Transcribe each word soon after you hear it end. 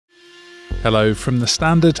Hello from The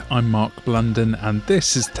Standard, I'm Mark Blunden and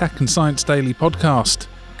this is Tech and Science Daily Podcast.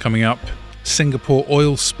 Coming up, Singapore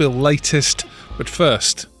oil spill latest, but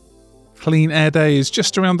first, Clean Air Day is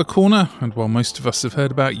just around the corner, and while most of us have heard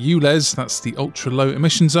about ULEZ, that's the Ultra Low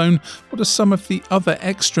Emission Zone, what are some of the other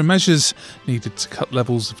extra measures needed to cut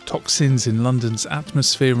levels of toxins in London's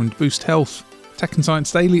atmosphere and boost health? Tech and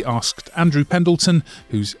Science Daily asked Andrew Pendleton,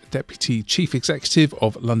 who's Deputy Chief Executive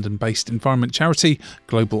of London-based environment charity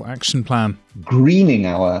Global Action Plan. Greening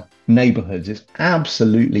our neighbourhoods is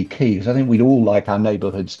absolutely key, because I think we'd all like our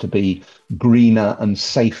neighbourhoods to be greener and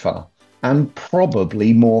safer and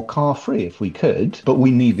probably more car-free if we could, but we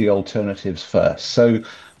need the alternatives first. So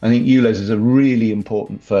I think ULEZ is a really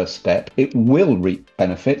important first step. It will reap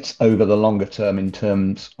benefits over the longer term in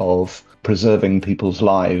terms of preserving people's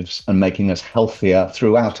lives and making us healthier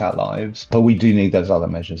throughout our lives, but we do need those other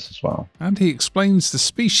measures as well. And he explains the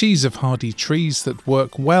species of hardy trees that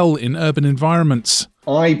work well in urban environments.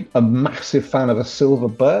 I'm a massive fan of a silver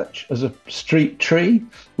birch as a street tree.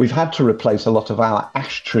 We've had to replace a lot of our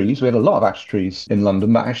ash trees. We had a lot of ash trees in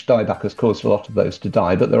London, but ash dieback has caused a lot of those to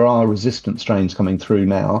die. But there are resistant strains coming through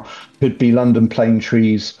now. Could be London plane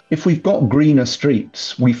trees. If we've got greener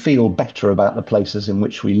streets, we feel better about the places in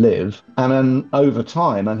which we live. And then over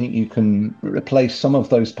time, I think you can replace some of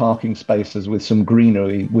those parking spaces with some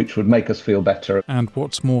greenery, which would make us feel better. And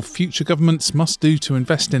what's more, future governments must do to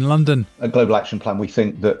invest in London. A Global Action Plan, we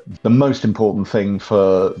think that the most important thing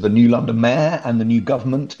for the new London mayor and the new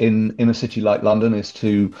government in a city like London is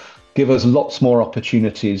to give us lots more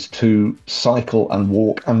opportunities to cycle and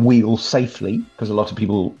walk and wheel safely, because a lot of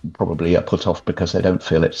people probably are put off because they don't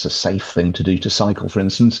feel it's a safe thing to do to cycle, for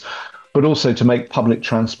instance. But also to make public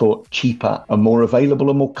transport cheaper and more available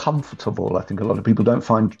and more comfortable. I think a lot of people don't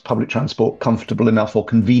find public transport comfortable enough or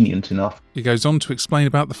convenient enough. He goes on to explain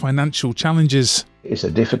about the financial challenges. It's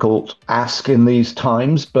a difficult ask in these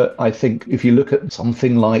times, but I think if you look at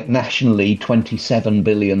something like nationally 27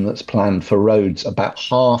 billion that's planned for roads, about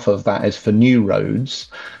half of that is for new roads.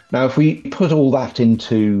 Now, if we put all that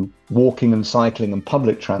into walking and cycling and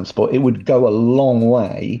public transport, it would go a long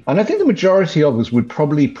way. And I think the majority of us would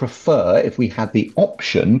probably prefer, if we had the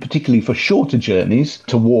option, particularly for shorter journeys,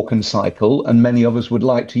 to walk and cycle. And many of us would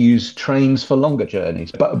like to use trains for longer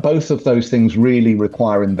journeys. But both of those things really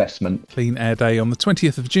require investment. Clean Air Day on the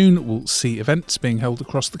 20th of June will see events being held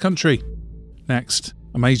across the country. Next,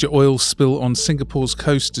 a major oil spill on Singapore's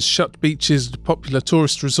coast has shut beaches at a popular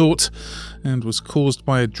tourist resort and was caused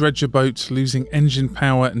by a dredger boat losing engine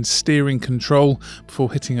power and steering control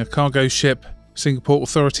before hitting a cargo ship. Singapore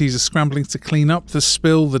authorities are scrambling to clean up the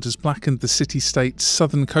spill that has blackened the city-state's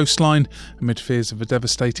southern coastline amid fears of a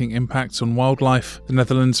devastating impact on wildlife. The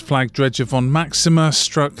Netherlands flagged dredger Von Maxima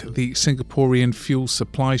struck the Singaporean fuel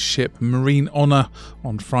supply ship Marine Honour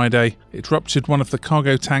on Friday. It ruptured one of the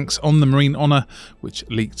cargo tanks on the Marine Honour, which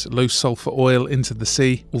leaked low-sulphur oil into the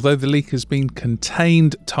sea. Although the leak has been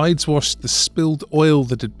contained, tides washed the spilled oil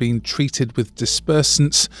that had been treated with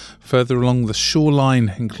dispersants further along the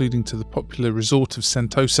shoreline, including to the popular resort of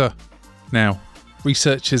Sentosa. Now,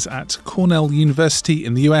 researchers at Cornell University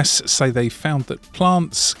in the US say they found that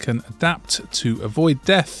plants can adapt to avoid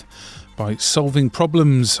death by solving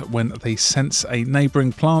problems when they sense a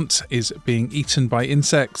neighbouring plant is being eaten by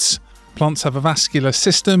insects. Plants have a vascular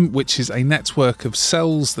system, which is a network of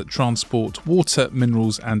cells that transport water,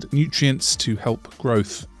 minerals and nutrients to help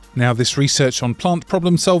growth. Now, this research on plant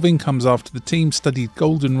problem solving comes after the team studied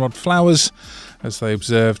goldenrod flowers as they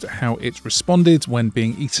observed how it responded when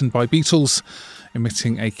being eaten by beetles,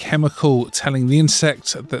 emitting a chemical telling the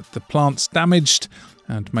insect that the plant's damaged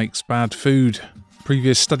and makes bad food.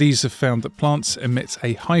 Previous studies have found that plants emit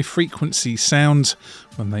a high-frequency sound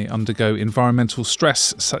when they undergo environmental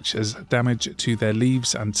stress, such as damage to their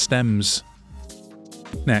leaves and stems.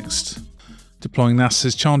 Next, deploying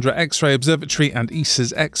NASA's Chandra X-ray Observatory and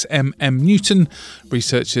ESA's XMM Newton,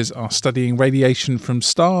 researchers are studying radiation from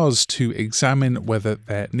stars to examine whether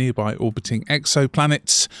their nearby orbiting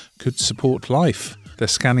exoplanets could support life. They're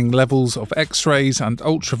scanning levels of X-rays and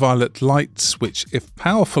ultraviolet lights, which, if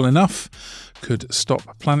powerful enough, could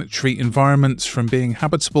stop planetary environments from being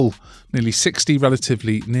habitable. Nearly 60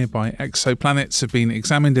 relatively nearby exoplanets have been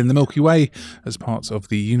examined in the Milky Way as part of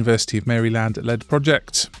the University of Maryland-led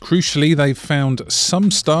project. Crucially, they've found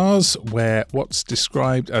some stars where what's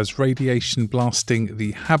described as radiation blasting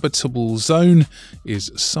the habitable zone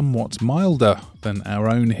is somewhat milder than our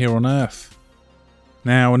own here on Earth.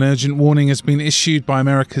 Now, an urgent warning has been issued by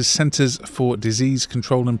America's Centers for Disease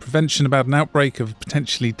Control and Prevention about an outbreak of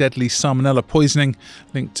potentially deadly salmonella poisoning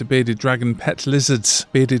linked to bearded dragon pet lizards.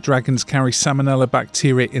 Bearded dragons carry salmonella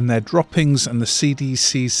bacteria in their droppings, and the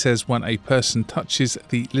CDC says when a person touches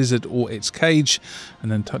the lizard or its cage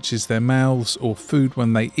and then touches their mouths or food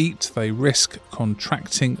when they eat, they risk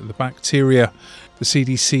contracting the bacteria. The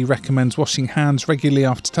CDC recommends washing hands regularly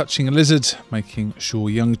after touching a lizard, making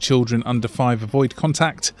sure young children under 5 avoid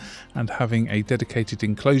contact, and having a dedicated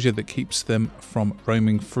enclosure that keeps them from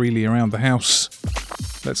roaming freely around the house.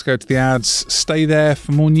 Let's go to the ads. Stay there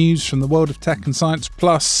for more news from the world of tech and science.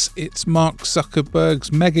 Plus, it's Mark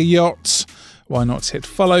Zuckerberg's mega yacht. Why not hit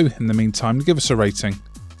follow? In the meantime, give us a rating.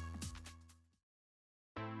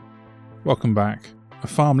 Welcome back. A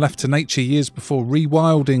farm left to nature years before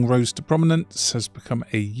rewilding rose to prominence has become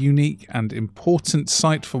a unique and important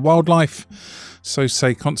site for wildlife, so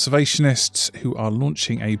say conservationists who are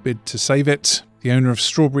launching a bid to save it. The owner of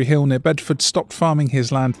Strawberry Hill near Bedford stopped farming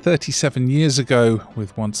his land 37 years ago,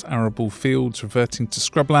 with once arable fields reverting to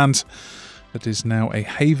scrubland. That is now a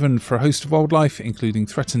haven for a host of wildlife, including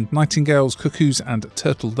threatened nightingales, cuckoos and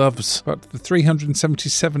turtle doves. But the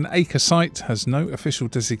 377-acre site has no official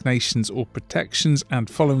designations or protections, and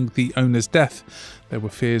following the owner's death, there were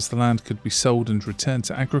fears the land could be sold and returned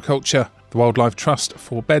to agriculture. The Wildlife Trust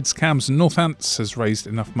for Beds, Cams and Northants has raised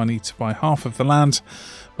enough money to buy half of the land,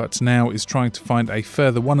 but now is trying to find a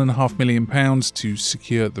further £1.5 million to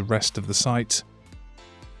secure the rest of the site.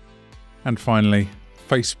 And finally,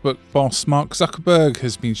 Facebook boss Mark Zuckerberg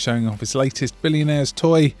has been showing off his latest billionaire's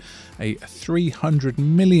toy, a $300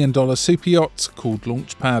 million super yacht called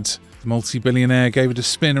Launchpad. The multi-billionaire gave it a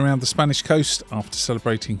spin around the Spanish coast after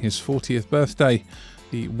celebrating his 40th birthday.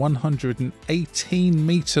 The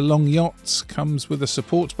 118-metre-long yacht comes with a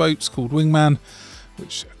support boat called Wingman,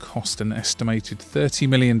 which cost an estimated $30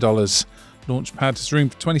 million. Launchpad has room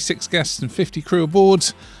for 26 guests and 50 crew aboard,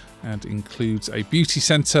 and includes a beauty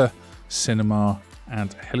centre, cinema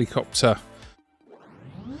and helicopter.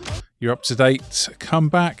 You're up to date. Come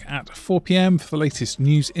back at 4 p.m. for the latest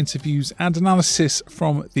news, interviews and analysis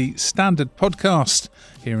from the Standard podcast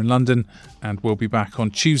here in London, and we'll be back on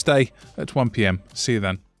Tuesday at 1 p.m. See you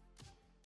then.